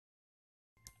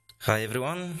Hi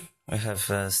everyone, I have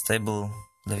a stable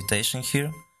levitation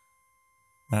here.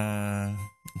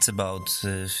 It's about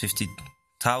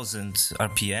 50,000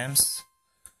 RPMs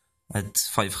at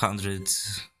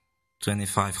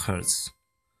 525 Hz.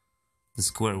 The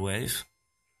square wave.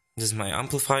 This is my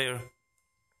amplifier,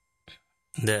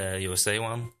 the USA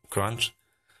one, Crounch,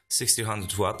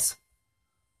 1600 watts,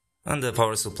 and the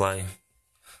power supply,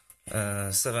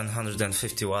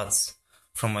 750 watts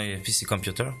from my PC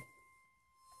computer.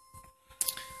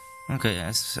 Okay,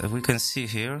 as we can see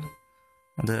here,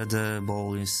 the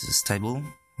ball is stable.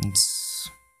 It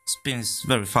spins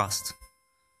very fast,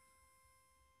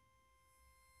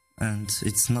 and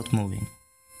it's not moving.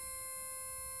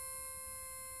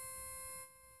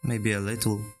 Maybe a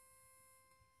little.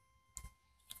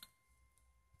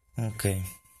 Okay,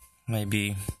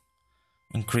 maybe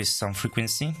increase some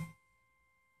frequency.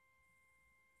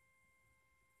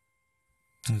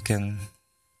 We can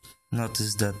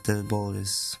notice that the ball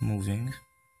is moving.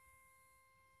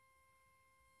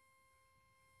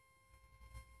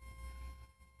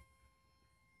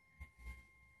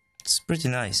 It's pretty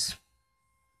nice.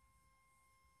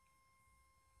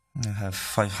 I have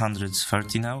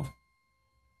 530 now.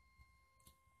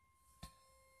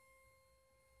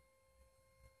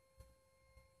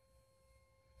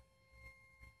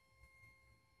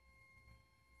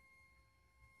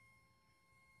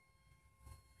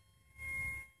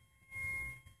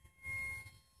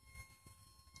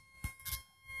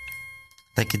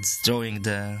 Like it's drawing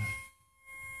the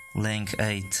length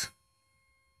 8.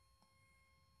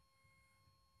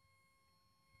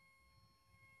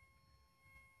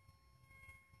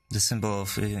 The symbol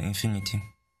of infinity.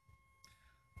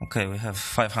 Okay, we have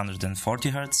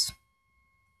 540 Hz.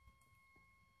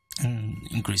 And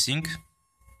increasing.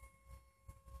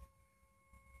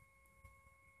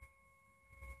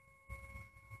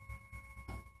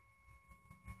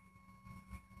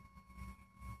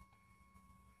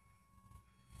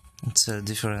 It's a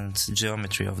different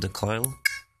geometry of the coil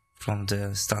from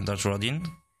the standard Rodin.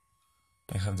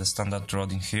 I have the standard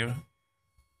Rodin here.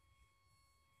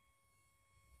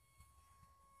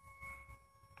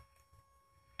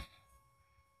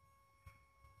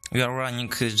 We are running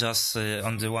just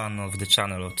on the one of the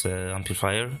channel of the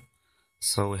amplifier,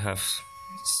 so we have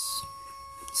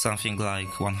something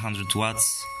like 100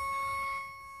 watts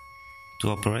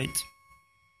to operate.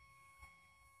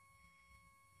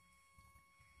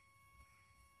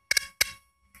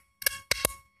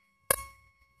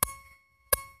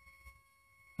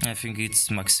 I think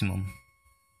it's maximum.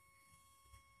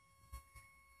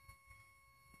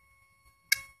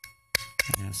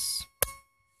 Yes.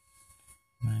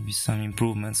 Maybe some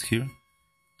improvements here.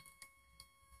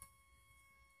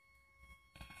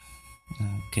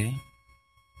 Okay.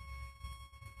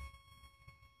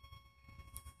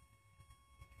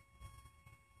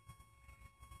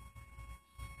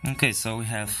 Okay, so we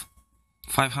have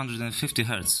 550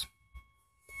 Hz.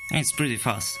 It's pretty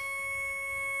fast.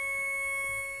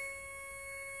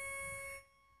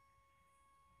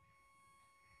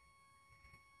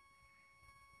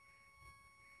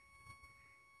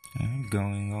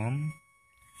 Going on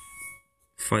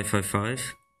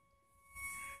 555.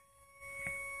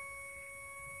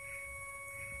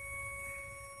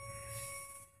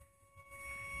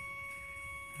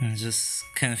 I just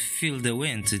can feel the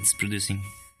wind it's producing.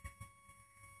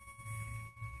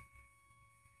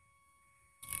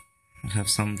 I have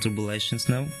some turbulences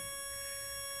now.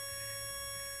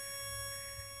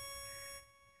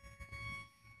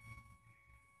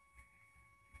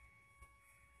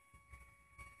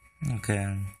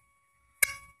 Okay,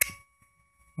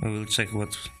 we will check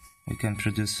what we can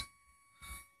produce.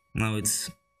 Now it's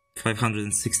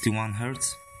 561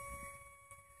 Hz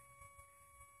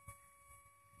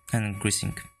and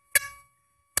increasing.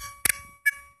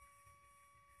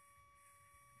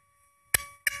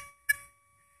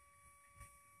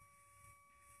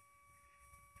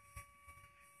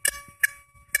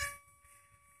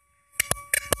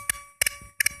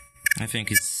 I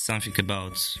think it's something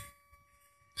about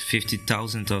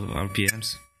 50,000 of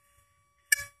RPMs.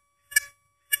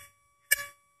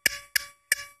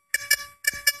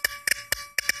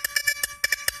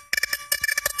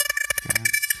 That's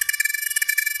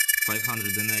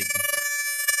 580.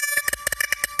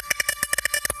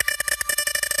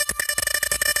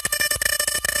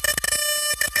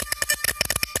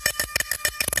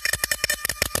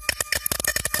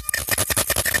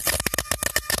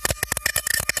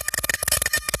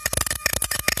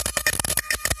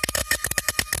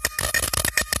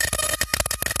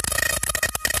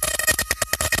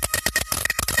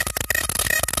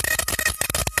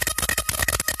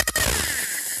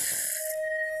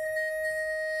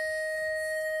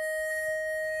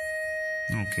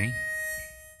 Okay.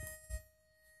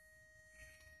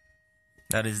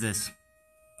 That is this.